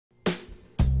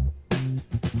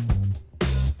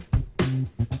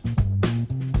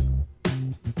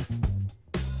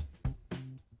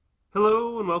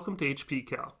Hello and welcome to HP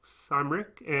Calcs. I'm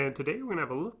Rick, and today we're going to have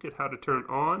a look at how to turn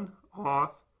on,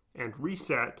 off, and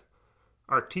reset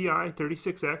our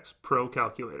TI-36X Pro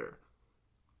Calculator.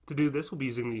 To do this, we'll be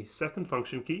using the second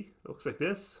function key that looks like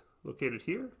this, located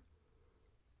here,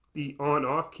 the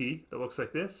on-off key that looks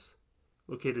like this,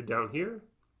 located down here,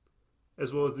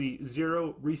 as well as the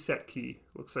 0 reset key,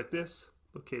 looks like this,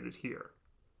 located here.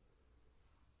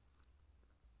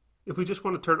 If we just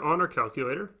want to turn on our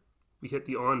calculator, we hit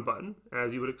the on button,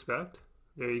 as you would expect.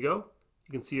 There you go.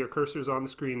 You can see our cursors on the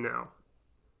screen now.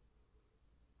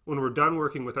 When we're done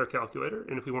working with our calculator,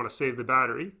 and if we want to save the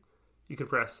battery, you can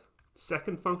press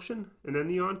second function and then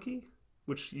the on key,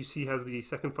 which you see has the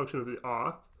second function of the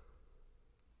off,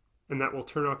 and that will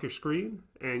turn off your screen,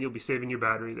 and you'll be saving your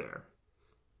battery there.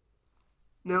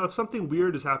 Now, if something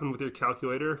weird has happened with your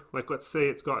calculator, like let's say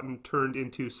it's gotten turned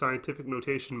into scientific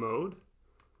notation mode,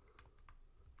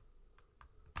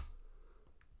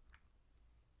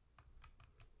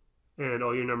 and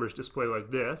all your numbers display like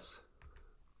this,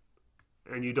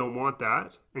 and you don't want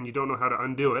that, and you don't know how to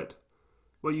undo it,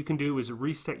 what you can do is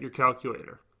reset your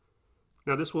calculator.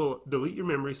 Now this will delete your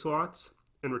memory slots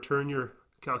and return your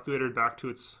calculator back to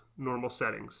its normal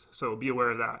settings, so be aware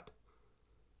of that.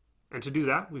 And to do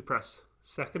that, we press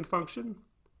second function,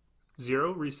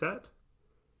 0 reset.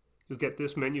 You'll get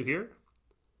this menu here,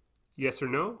 yes or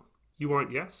no. You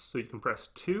want yes, so you can press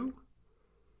 2.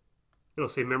 It'll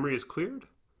say memory is cleared.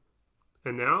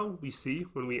 And now we see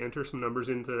when we enter some numbers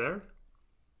into there,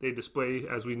 they display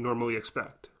as we normally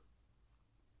expect.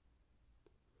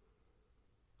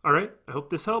 All right, I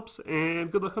hope this helps,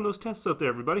 and good luck on those tests out there,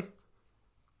 everybody.